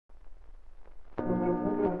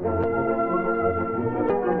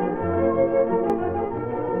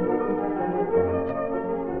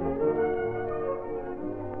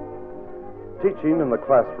Teaching in the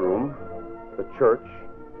classroom, the church,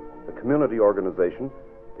 the community organization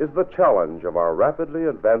is the challenge of our rapidly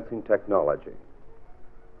advancing technology.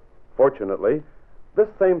 Fortunately, this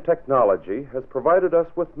same technology has provided us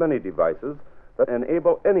with many devices that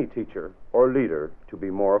enable any teacher or leader to be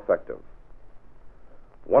more effective.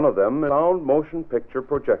 One of them is a sound motion picture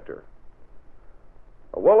projector.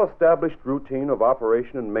 A well-established routine of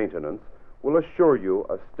operation and maintenance will assure you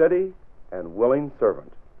a steady and willing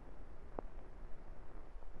servant.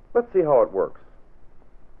 Let's see how it works.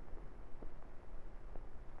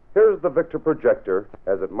 Here's the Victor projector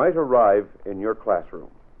as it might arrive in your classroom.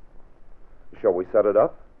 Shall we set it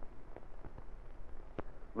up?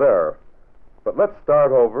 There. But let's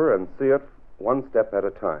start over and see it one step at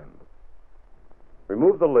a time.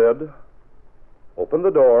 Remove the lid, open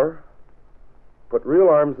the door, put reel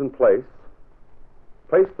arms in place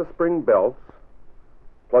the spring belts,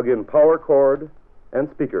 plug in power cord and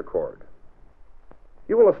speaker cord.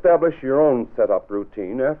 You will establish your own setup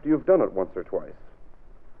routine after you've done it once or twice.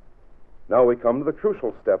 Now we come to the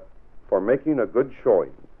crucial step for making a good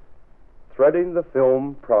showing, threading the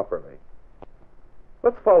film properly.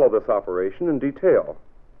 Let's follow this operation in detail.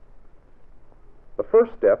 The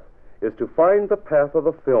first step is to find the path of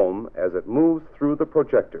the film as it moves through the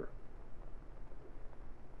projector.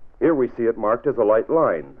 Here we see it marked as a light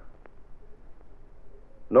line.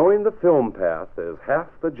 Knowing the film path is half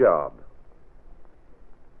the job.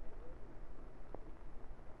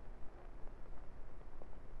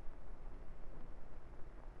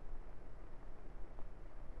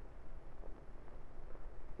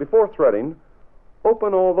 Before threading,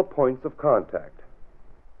 open all the points of contact.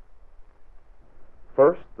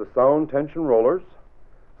 First, the sound tension rollers.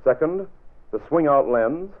 Second, the swing-out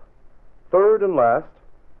lens. Third and last,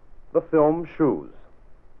 the film shoes.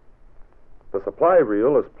 The supply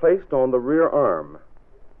reel is placed on the rear arm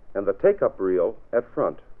and the take-up reel at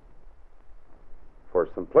front. For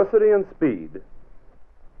simplicity and speed,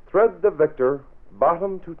 thread the Victor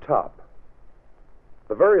bottom to top.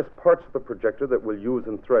 The various parts of the projector that we'll use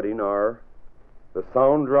in threading are the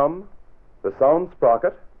sound drum, the sound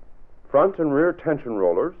sprocket, front and rear tension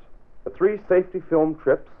rollers, the 3 safety film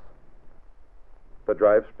trips, the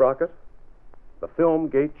drive sprocket, the film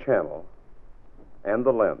gate channel, and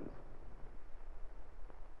the lens.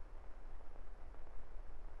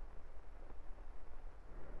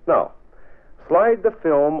 Now, slide the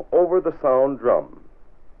film over the sound drum.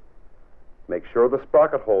 Make sure the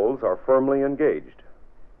sprocket holes are firmly engaged.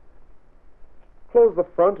 Close the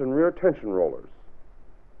front and rear tension rollers.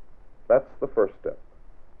 That's the first step.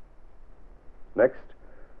 Next,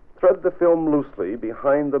 thread the film loosely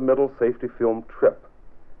behind the middle safety film trip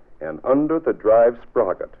and under the drive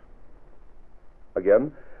sprocket.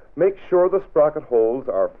 Again, make sure the sprocket holes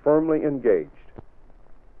are firmly engaged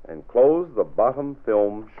and close the bottom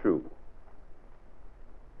film shoe.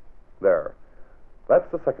 There.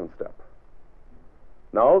 That's the second step.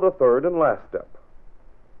 Now the third and last step.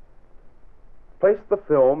 Place the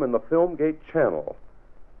film in the film gate channel,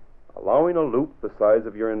 allowing a loop the size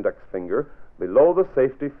of your index finger below the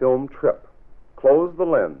safety film trip. Close the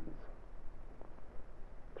lens.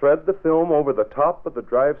 Thread the film over the top of the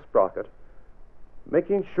drive sprocket,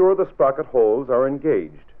 making sure the sprocket holes are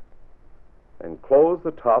engaged, and close the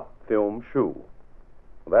top film shoe.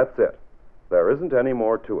 That's it. There isn't any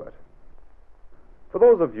more to it. For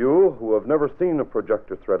those of you who have never seen a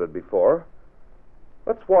projector threaded before,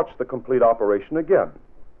 let's watch the complete operation again.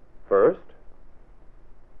 First,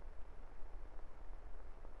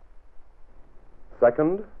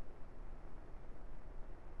 second,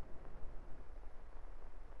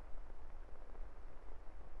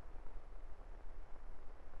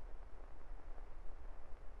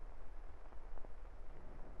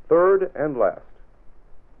 third and last.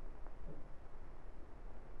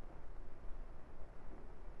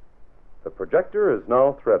 The projector is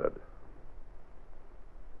now threaded.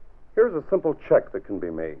 Here's a simple check that can be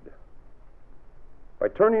made. By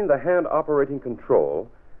turning the hand operating control,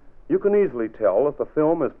 you can easily tell if the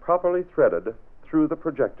film is properly threaded through the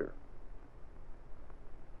projector.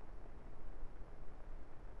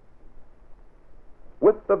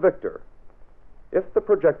 With the Victor, if the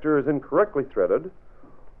projector is incorrectly threaded,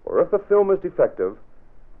 or if the film is defective,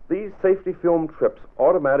 these safety film trips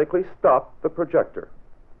automatically stop the projector.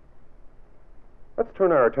 Let's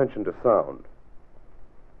turn our attention to sound.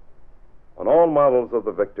 On all models of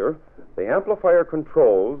the Victor, the amplifier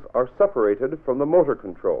controls are separated from the motor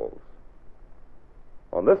controls.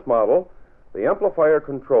 On this model, the amplifier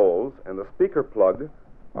controls and the speaker plug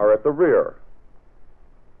are at the rear.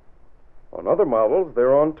 On other models,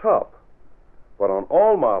 they're on top. But on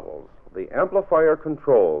all models, the amplifier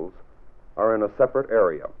controls are in a separate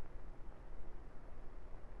area.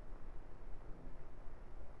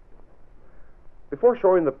 Before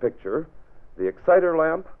showing the picture, the exciter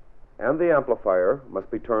lamp and the amplifier must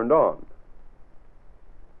be turned on.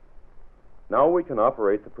 Now we can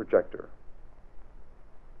operate the projector.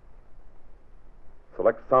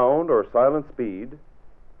 Select sound or silent speed,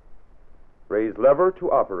 raise lever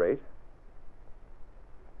to operate,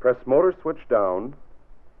 press motor switch down,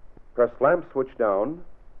 press lamp switch down,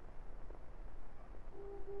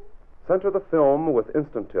 center the film with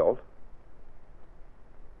instant tilt,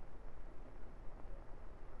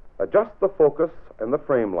 adjust the focus and the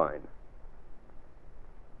frame line,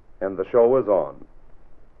 and the show is on.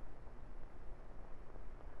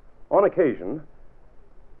 On occasion,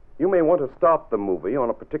 you may want to stop the movie on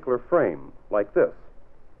a particular frame, like this.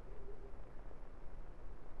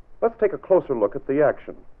 Let's take a closer look at the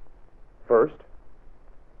action. First,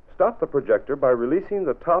 stop the projector by releasing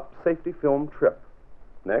the top safety film trip.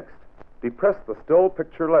 Next, depress the still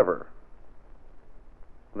picture lever.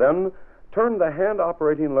 Then, turn the hand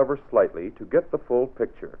operating lever slightly to get the full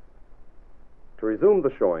picture. To resume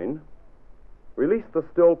the showing, release the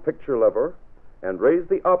still picture lever and raise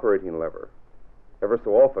the operating lever. Ever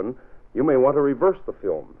so often, you may want to reverse the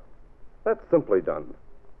film. That's simply done.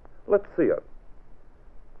 Let's see it.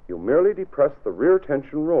 You merely depress the rear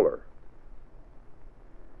tension roller.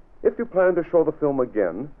 If you plan to show the film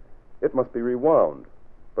again, it must be rewound.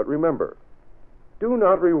 But remember, do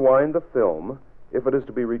not rewind the film if it is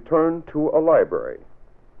to be returned to a library.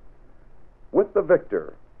 With the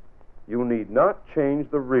Victor, you need not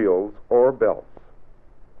change the reels or belts.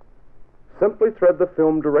 Simply thread the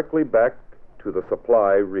film directly back to the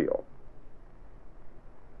supply reel.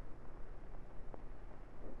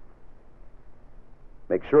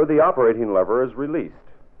 Make sure the operating lever is released.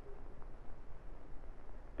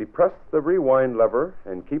 Depress the rewind lever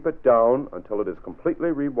and keep it down until it is completely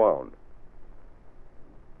rewound.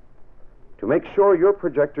 To make sure your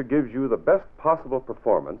projector gives you the best possible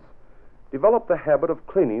performance, develop the habit of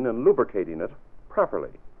cleaning and lubricating it properly.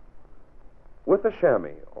 With a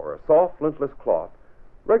chamois or a soft, lintless cloth,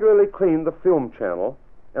 regularly clean the film channel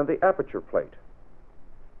and the aperture plate.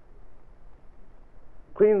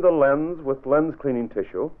 Clean the lens with lens cleaning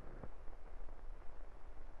tissue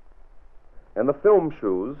and the film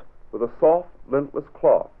shoes with a soft, lintless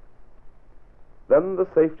cloth. Then the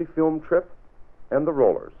safety film trip and the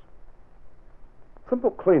rollers.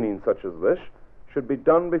 Simple cleaning such as this should be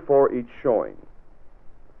done before each showing.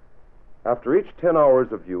 After each 10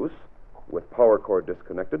 hours of use, with power cord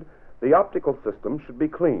disconnected, the optical system should be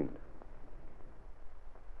cleaned.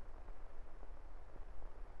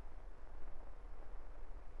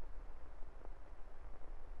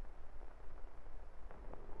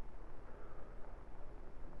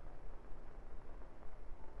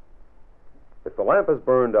 If the lamp is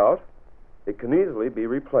burned out, it can easily be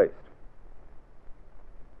replaced.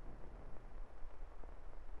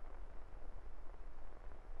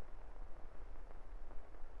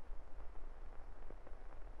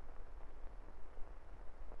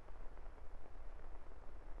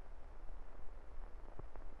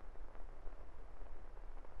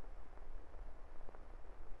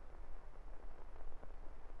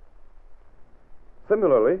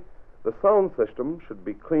 Similarly, the sound system should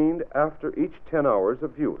be cleaned after each 10 hours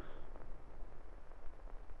of use.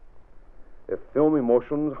 If film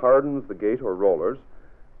emulsion hardens the gate or rollers,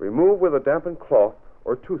 remove with a dampened cloth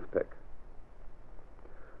or toothpick.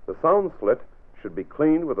 The sound slit should be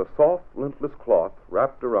cleaned with a soft, lintless cloth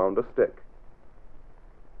wrapped around a stick.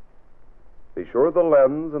 Be sure the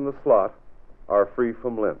lens and the slot are free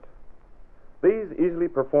from lint. These easily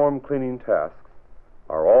performed cleaning tasks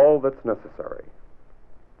are all that's necessary.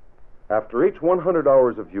 After each 100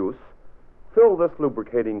 hours of use, fill this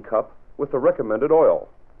lubricating cup with the recommended oil.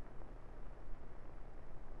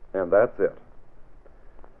 And that's it.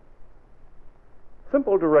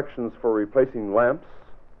 Simple directions for replacing lamps,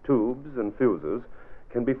 tubes, and fuses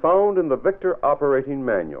can be found in the Victor Operating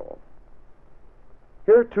Manual.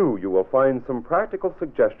 Here, too, you will find some practical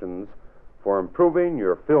suggestions for improving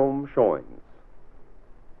your film showings.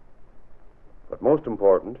 But most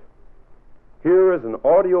important, here is an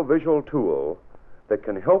audiovisual tool that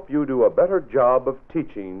can help you do a better job of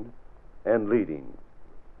teaching and leading,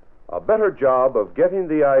 a better job of getting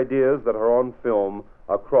the ideas that are on film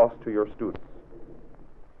across to your students.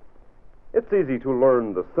 It's easy to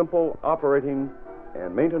learn the simple operating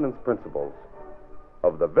and maintenance principles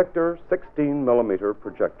of the Victor 16mm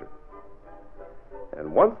projector.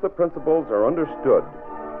 And once the principles are understood,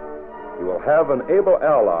 you will have an able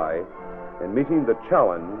ally in meeting the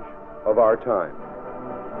challenge of our time.